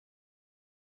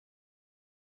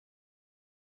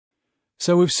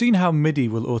So we've seen how MIDI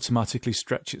will automatically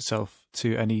stretch itself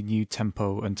to any new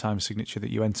tempo and time signature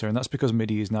that you enter, and that's because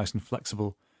MIDI is nice and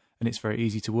flexible and it's very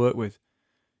easy to work with.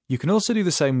 You can also do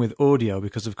the same with audio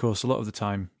because, of course, a lot of the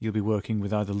time you'll be working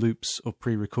with either loops or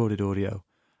pre-recorded audio,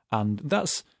 and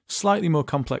that's slightly more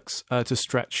complex to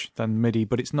stretch than MIDI,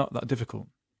 but it's not that difficult.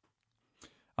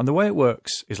 And the way it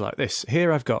works is like this.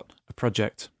 Here I've got a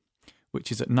project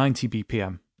which is at 90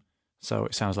 BPM, so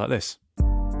it sounds like this.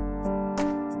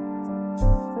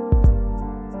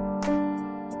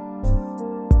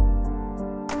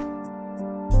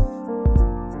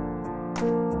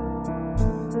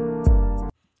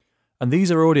 And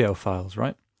these are audio files,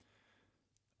 right?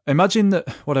 Imagine that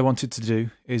what I wanted to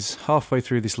do is halfway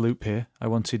through this loop here, I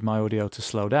wanted my audio to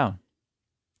slow down.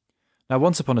 Now,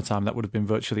 once upon a time, that would have been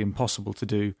virtually impossible to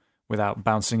do without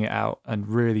bouncing it out and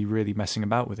really, really messing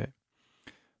about with it.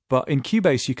 But in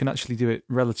Cubase, you can actually do it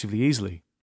relatively easily.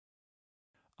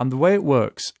 And the way it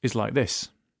works is like this.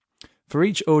 For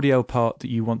each audio part that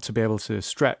you want to be able to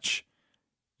stretch,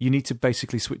 you need to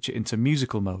basically switch it into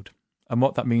musical mode. And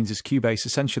what that means is Cubase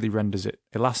essentially renders it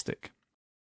elastic.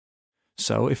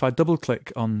 So if I double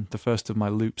click on the first of my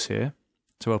loops here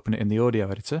to open it in the audio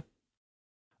editor,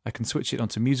 I can switch it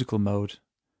onto musical mode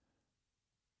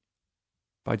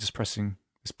by just pressing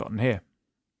this button here.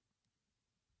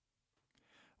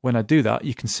 When I do that,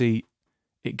 you can see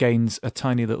it gains a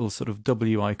tiny little sort of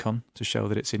W icon to show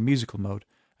that it's in musical mode.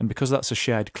 And because that's a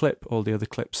shared clip, all the other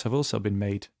clips have also been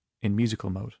made in musical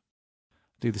mode.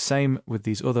 Do the same with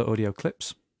these other audio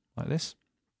clips, like this,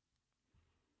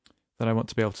 that I want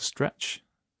to be able to stretch,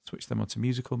 switch them onto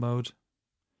musical mode.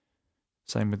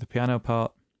 Same with the piano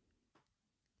part.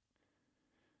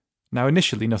 Now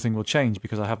initially nothing will change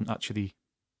because I haven't actually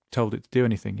told it to do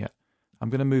anything yet. I'm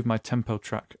going to move my tempo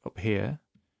track up here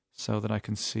so that I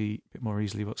can see a bit more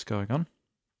easily what's going on.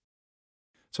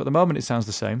 So at the moment it sounds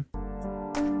the same.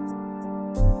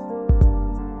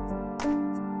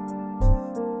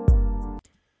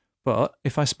 But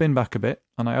if I spin back a bit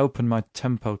and I open my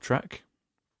tempo track,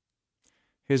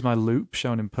 here's my loop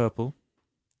shown in purple.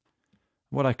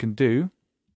 What I can do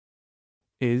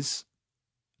is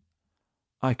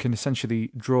I can essentially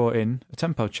draw in a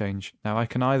tempo change. Now I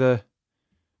can either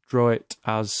draw it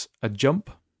as a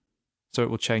jump, so it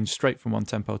will change straight from one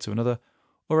tempo to another,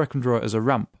 or I can draw it as a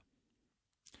ramp.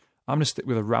 I'm going to stick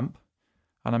with a ramp,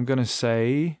 and I'm going to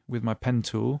say with my pen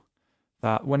tool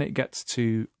that when it gets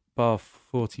to bar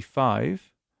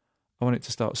 45, I want it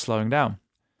to start slowing down.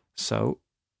 So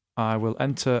I will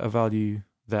enter a value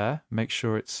there, make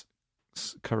sure it's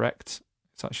correct.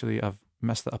 It's actually, I've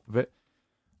messed that up a bit.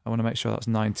 I want to make sure that's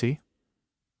 90.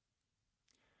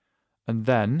 And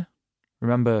then,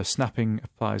 remember snapping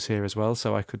applies here as well,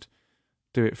 so I could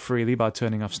do it freely by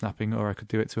turning off snapping, or I could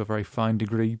do it to a very fine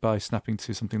degree by snapping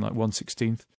to something like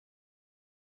 1/16.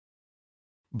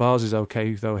 Bars is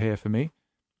okay though here for me.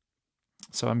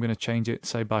 So I'm going to change it,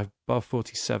 say by bar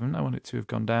 47, I want it to have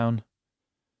gone down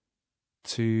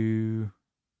to,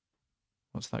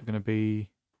 what's that going to be,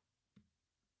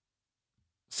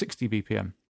 60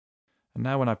 BPM. And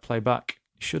now when I play back,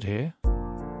 you should hear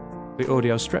the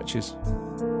audio stretches.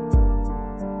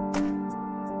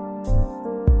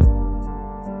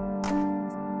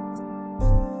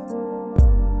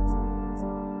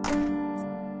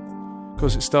 Of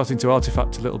course, it's starting to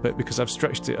artifact a little bit because I've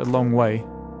stretched it a long way.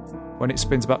 When it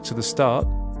spins back to the start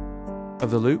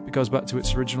of the loop, it goes back to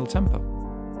its original tempo.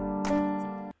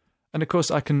 And of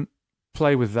course, I can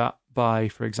play with that by,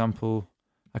 for example,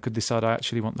 I could decide I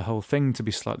actually want the whole thing to be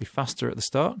slightly faster at the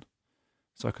start.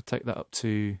 So I could take that up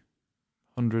to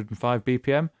 105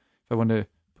 BPM. If I want to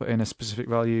put in a specific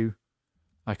value,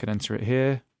 I can enter it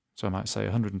here. So I might say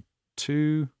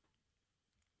 102.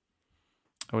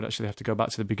 I would actually have to go back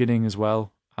to the beginning as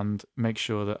well and make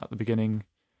sure that at the beginning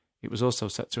it was also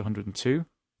set to 102,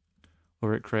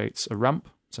 or it creates a ramp.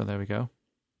 So there we go.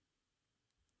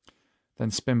 Then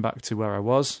spin back to where I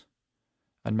was,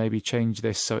 and maybe change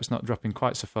this so it's not dropping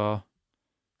quite so far,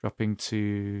 dropping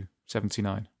to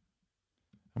 79.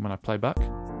 And when I play back,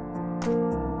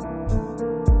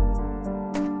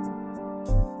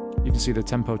 you can see the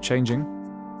tempo changing,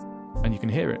 and you can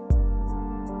hear it.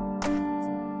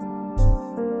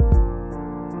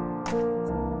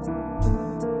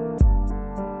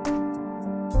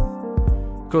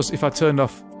 Of course, if I turned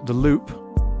off the loop,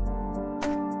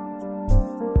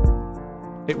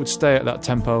 it would stay at that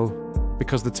tempo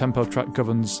because the tempo track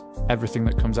governs everything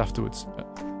that comes afterwards.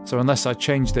 So unless I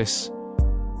change this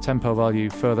tempo value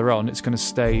further on, it's going to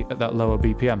stay at that lower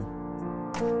BPM.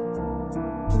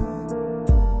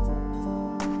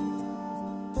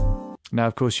 Now,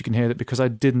 of course, you can hear that because I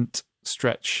didn't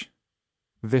stretch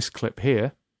this clip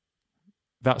here,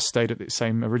 that stayed at its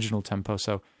same original tempo,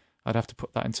 so I'd have to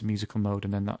put that into musical mode,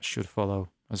 and then that should follow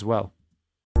as well.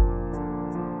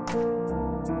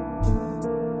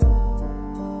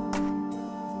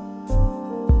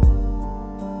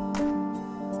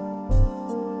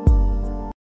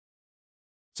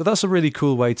 So that's a really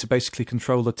cool way to basically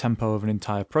control the tempo of an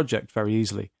entire project very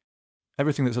easily.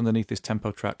 Everything that's underneath this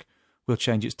tempo track will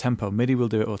change its tempo. MIDI will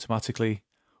do it automatically.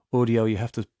 Audio, you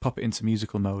have to pop it into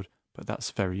musical mode, but that's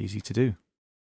very easy to do.